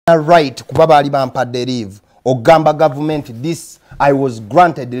right kuba bali bampadde leave ogamba government this I was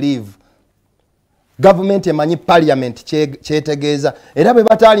granted leave government emanyi parliament kyetegeeza era bwe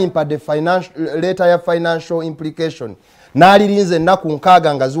batali mpadde letter ya financial implication nalirinze ennaku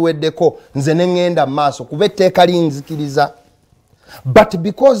nkaaga nga ziweddeko nze nengenda maaso kuba etteeka linzikiriza but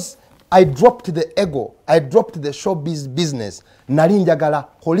because I dropped the ego, I dropped the showbiz business, nali njagala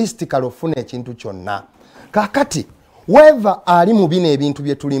holistically ofune ekintu kyonna. Kakati, whoever ali mu bino ebintu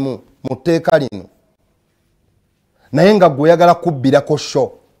bye tulimu mu tteeka lino, naye nga gwe oyagala kubbirako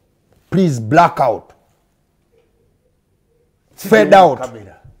show, please black out. Fade out.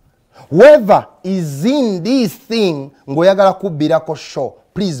 Whoever is in this thing, ng'oyagala kubbirako show,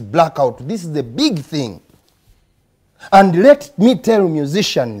 please black out. This is the big thing. And let me tell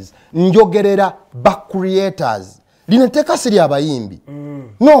musicians, njogerera back creators. Lineteka siri abayimbi.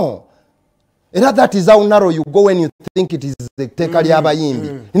 No. Era that is how narrow you go when you think it is the teka li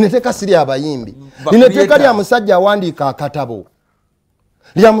abayimbi. Lineteka siri abayimbi. Lineteka li musajja awandika akatabo.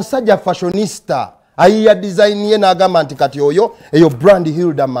 Li musajja fashionista. Ayiya design ye n'agamba nti kati oyo eyo brand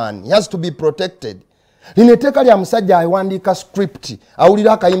Hilderman. He has to be protected. Lineteka lya musajja awandiika script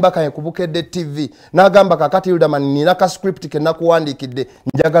awulira akayimba kaye kubukedde TV n'agamba kakati Hilderman nina ka script ke nakuwandiikidde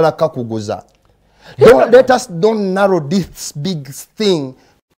njagala kakuguza. Let us don't narrow this big thing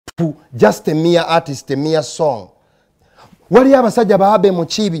to just a mere artist, a mere song. Waliyo abasajja baabe mu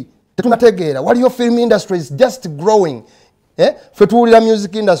kibi tetunategeera. Waliyo film industry is just growing. Fe tuwulira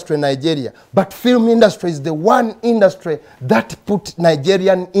music industry in Nigeria, but film industry is the one industry that put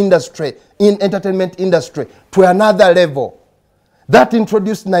Nigerian industry in entertainment industry to another level. That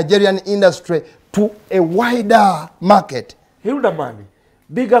introduced Nigerian industry to a wider market. Hilderman,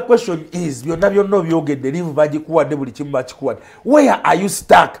 bigger question is, where are you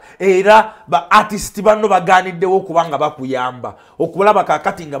stuck? Era ba artist bano baganiddewo kubanga bakuyamba okulaba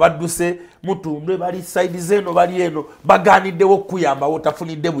kakati nga badduse mutundwe bali side zeno bali eno baganiddewo kuyamba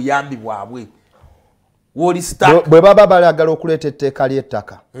otafunidde buyambi bwabwe. Woli stuck. Bwe baba balagala okuleeta etteeka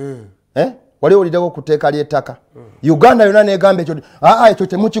ly'ettaka. Wali olideko ku tteeka ly'ettaka. Uganda yonna neegamba ekyo ekyo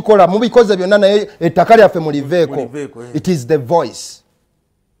temukikola mubikoze byonna naye ettaka lyaffe muliveeko. It is the voice.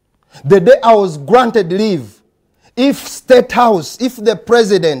 The day I was granted leave, if State House, if the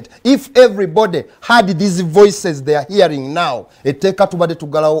president, if everybody had these voices they are hearing now, etteka tubadde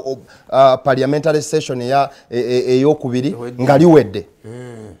tugalawo parliamentary session ey'okubiri nga liwedde.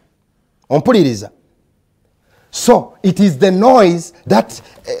 Ompuliriza. So it is the noise that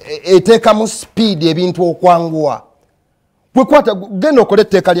etekamu speed ebintu okwanguwa. Bwekwata genda okole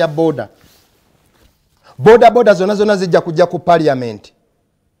etteeka lya boda. Boda zonna zijja kujja ku parliament.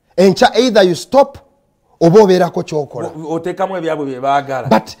 Encha either you stop oba obeerako kyokola. Otekamu ebyabwe bye baagala.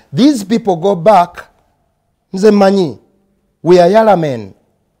 But these people go back. Nze manyi. We are yala men.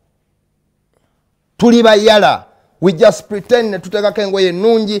 Tuli bayala. We just pretend tutekako engoye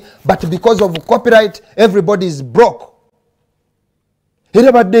nungi, but because of copyright, everybody is broke.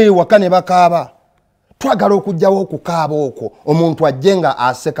 Era badde waka ne bakaaba. Twagala okujjawo okukaaba okwo. Omuntu ajjenga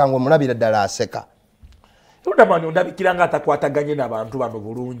aseka ng'omulabira ddala aseka. Hilderman ondabikira nga atakwataganye n'abantu bano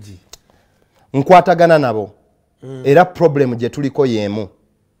bulungi. Nkwatagana nabo. Era problem gye tuliko y'emu.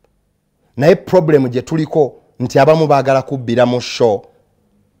 Naye problem gye tuliko nti abamu baagala kubbira mu show.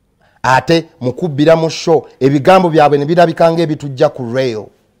 Ate mukubbira mu show ebigambo byabwe ne birabikanga ebitujja ku rail.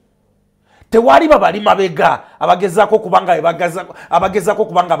 Tewali babali mabega abagezaako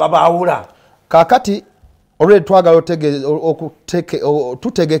kubanga babaawula. Kakati already twagala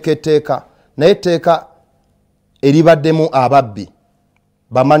tutegeka etteeka naye etteeka eribaddemu ababbi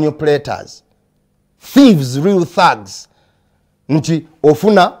ba manipulators, thieves, real thugs. Nti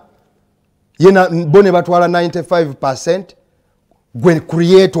ofuna yena bone batwala 95%, gwe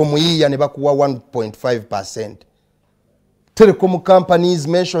create omuyiya ne bakuwa 1.5%. Telecom companies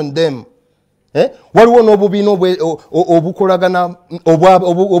mention them. Waliwo n'obubiina obukolagana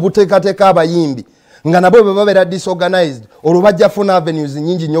obuteekateeka abayimbi nga nabo bwe babeera disorganized olwo bajja funa avenues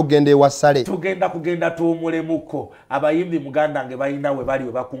nyingi nnyo okugenda ewasale. Tugenda kugenda tuwumulemuko abayimbi muganda nge balina we bali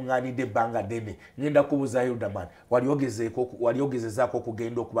we bakuŋŋaanidde ebbanga ddene. Ngenda kubuuza Hilderman, wali ogezezaako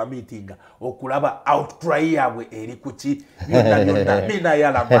okugenda okuba meetinga okulaba outcry yaabwe eri ku ki byonna mina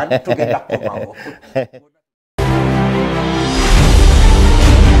yalaman tugenda kukomawo.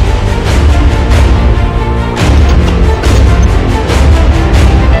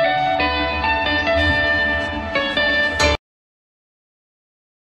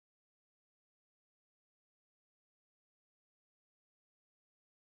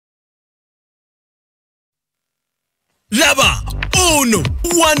 Laba, uno,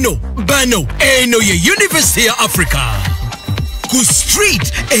 wano, bano, eno ye University ya Africa. ku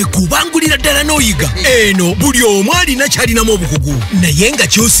street ekubangulira ddala n'oyiga eno buli omu alina kyalinamu obukugu naye nga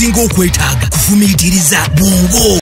ky'osinga okwetaaga kufumiitiriza bwongo